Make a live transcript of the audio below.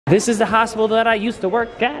This is the hospital that I used to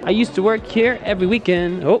work at. I used to work here every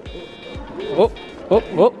weekend. Oh. We're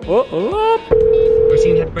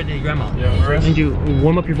singing happy birthday to grandma. Yeah, right. And you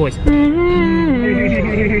warm up your voice. Are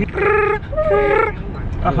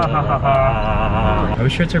we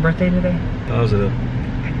sure it's her birthday today? That was it.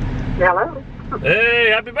 Hello. Hey,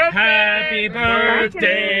 happy birthday! Happy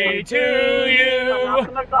birthday to you!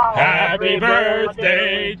 Happy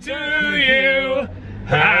birthday to you!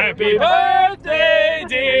 Happy birthday,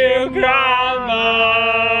 dear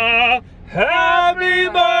grandma! Happy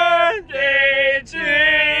birthday to you!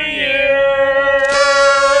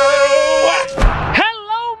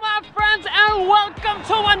 Hello, my friends, and welcome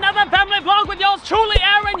to another family vlog with yours truly,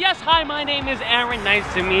 Aaron. Yes, hi, my name is Aaron.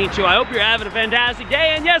 Nice to meet you. I hope you're having a fantastic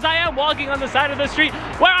day. And yes, I am walking on the side of the street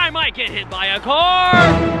where I might get hit by a car.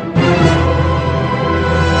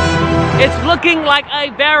 It's looking like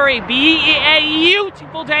a very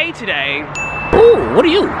beautiful day today. Ooh, what are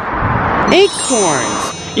you?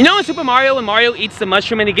 Acorns. You know in Super Mario, when Mario eats the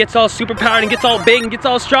mushroom and he gets all super powered and gets all big and gets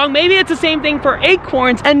all strong, maybe it's the same thing for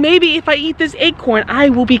acorns. And maybe if I eat this acorn, I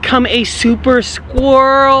will become a super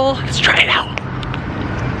squirrel. Let's try it out.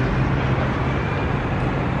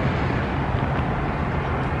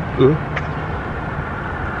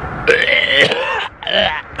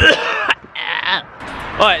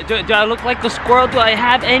 Alright, do I look like the squirrel? Do I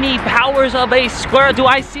have any powers of a squirrel? Do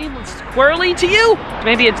I seem squirrely to you?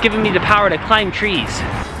 Maybe it's giving me the power to climb trees.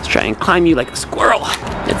 Let's try and climb you like a squirrel.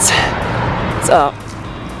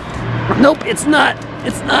 Nope, it's not.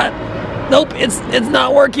 Nope, it's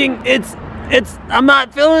not working. I'm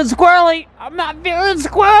not feeling squirrely.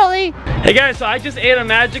 Hey guys, so I just ate a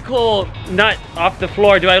magical nut off the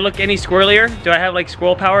floor. Do I look any squirrelier? Do I have like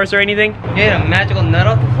squirrel powers or anything? You ate a magical nut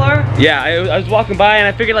off the floor? Yeah, I was walking by and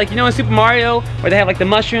I figured, like, you know in Super Mario where they have like the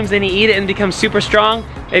mushrooms, then you eat it and it becomes super strong?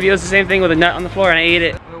 Maybe it was the same thing with a nut on the floor and I ate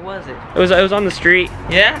it. Where was it? It was on the street.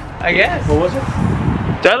 Yeah, I guess. What was it?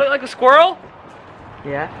 Do I look like a squirrel?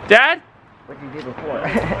 Yeah. Dad? What you did before.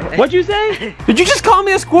 What'd you say? Did you just call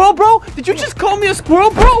me a squirrel, bro? Did you just call me a squirrel,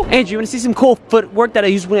 bro? Andrew, you wanna see some cool footwork that I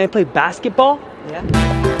use when I play basketball? Yeah.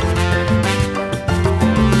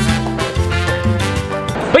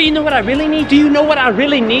 But you know what I really need? Do you know what I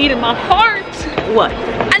really need in my heart? What?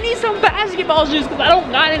 I need some basketball shoes because I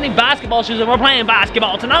don't got any basketball shoes and we're playing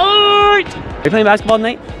basketball tonight. Are you playing basketball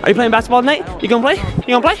tonight? You gonna play? You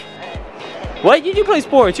gonna play? What? You do play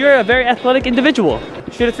sports. You're a very athletic individual.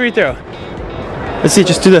 Shoot a free throw. Let's see,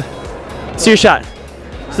 just see your shot.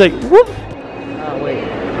 It's like, whoop. Oh, wait.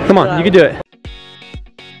 Come on, you can do it.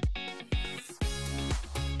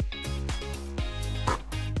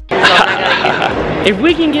 If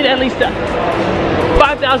we can get at least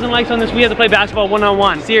 5,000 likes on this, we have to play basketball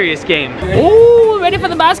one-on-one. Serious game. Ooh, ready for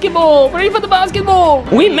the basketball.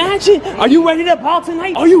 We matching. Are you ready to ball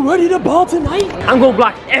tonight? I'm gonna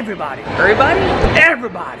block everybody. Everybody.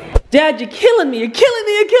 Dad, you're killing me.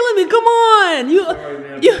 Come on. You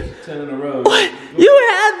 10 in a row. What? You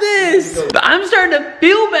had this. But I'm starting to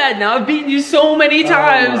feel bad now. I've beaten you so many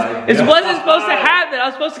times. It wasn't supposed to happen. I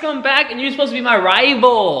was supposed to come back and you're supposed to be my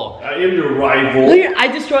rival. I am your rival. Look here, I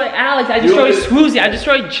destroyed Alex, I destroyed Swoozy, I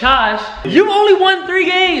destroyed Josh. You've only won 3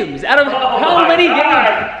 games out of how many games?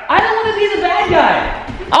 I don't want to be the bad guy.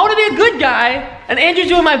 I want to be a good guy. And Andrew's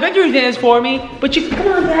doing my victory dance for me. But you, come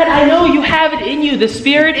on, Dad, I know you have it in you. The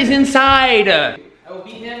spirit is inside. I will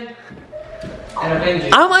beat him and avenge you.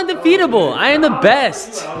 I'm undefeatable. I am the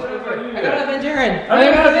best. I gotta avenge Aaron.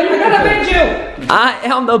 I gotta avenge you. I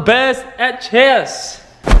am the best at chess.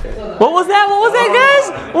 What was that,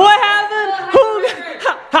 guys? What happened?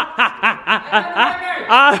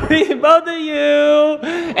 I beat both of you.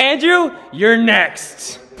 Andrew, you're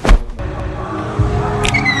next.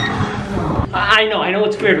 I know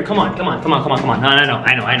it's weird, but come on. No,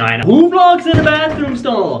 I know. Who vlogs in a bathroom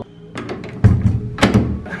stall?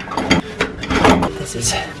 This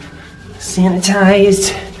is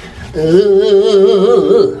sanitized.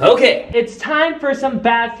 Okay, it's time for some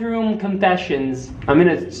bathroom confessions. I'm in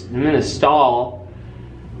a stall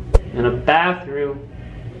in a bathroom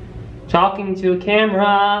talking to a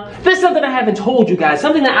camera. There's something I haven't told you guys,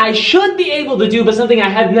 something that I should be able to do, but something I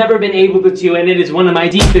have never been able to do, and it is one of my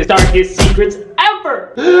deepest, darkest secrets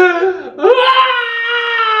ever.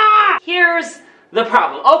 Here's the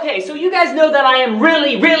problem. Okay, so you guys know that I am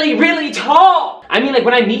really tall. I mean, like,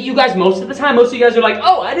 when I meet you guys most of the time, most of you guys are like,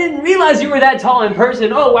 oh, I didn't realize you were that tall in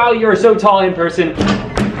person. Oh, wow, you're so tall in person.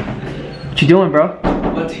 What you doing, bro?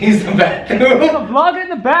 What to use the bathroom? I'm vlogging in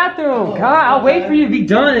the bathroom. God, I'll wait for you to be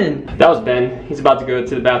done. That was Ben. He's about to go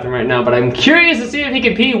to the bathroom right now, but I'm curious to see if he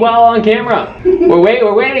can pee while on camera. We're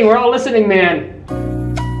waiting. We're all listening, man.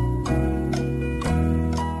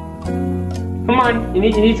 Come on, you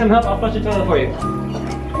need some help? I'll flush the toilet for you.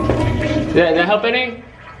 Did that help any?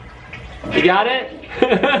 You got it?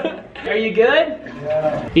 Are you good?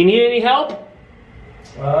 Yeah. Do you need any help?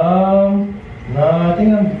 No, I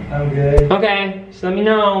think I'm good. Okay, just let me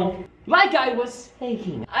know. Like I was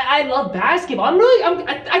saying, I love basketball.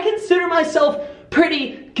 I consider myself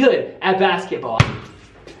pretty good at basketball.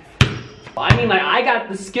 I mean, like, I got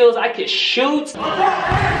the skills. I could shoot.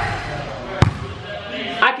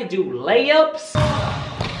 I could do layups.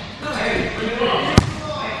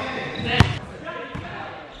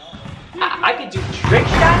 I could do trick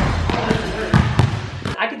shots.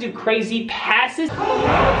 I could do crazy passes.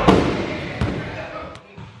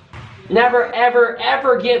 Never, ever,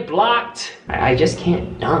 ever get blocked. I just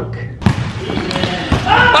can't dunk.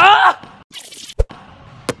 Ah!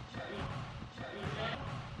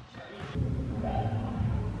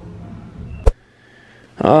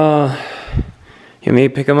 You want me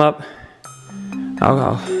to pick him up?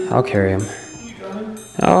 I'll carry him.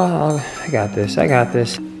 I got this.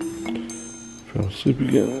 Fell asleep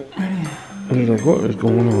again. I was like, what is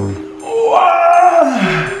going on?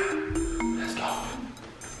 Let's go.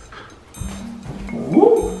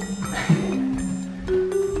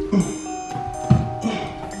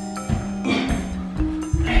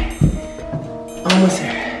 Almost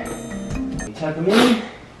there. Tuck him in.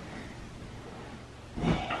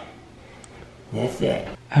 That's it.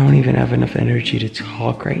 I don't even have enough energy to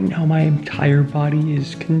talk right now. My entire body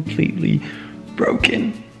is completely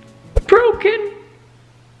broken.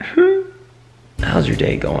 How's your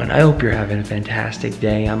day going? I hope you're having a fantastic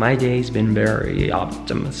day. My day's been very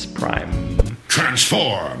Optimus Prime.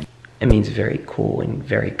 Transform! It means very cool and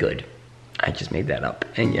very good. I just made that up.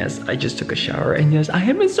 And yes, I just took a shower. And yes, I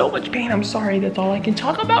am in so much pain. I'm sorry, that's all I can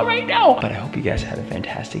talk about right now. But I hope you guys had a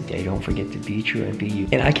fantastic day. Don't forget to be true and be you.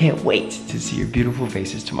 And I can't wait to see your beautiful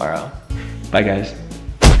faces tomorrow. Bye, guys.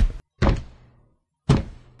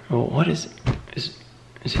 Oh, what is it?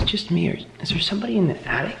 Is it just me, or is there somebody in the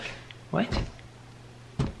attic? What?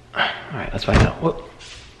 All right, let's find out. Well,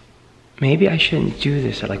 maybe I shouldn't do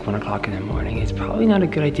this at like 1 o'clock in the morning. It's probably not a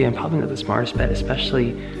good idea. I'm probably not the smartest bet,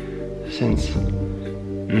 especially since,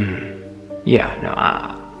 yeah,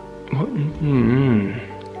 no,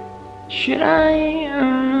 should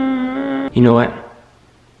I, you know what?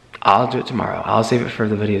 I'll do it tomorrow. I'll save it for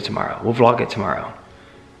the video tomorrow. We'll vlog it tomorrow.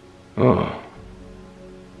 Oh,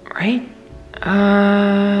 right?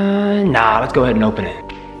 Nah, let's go ahead and open it.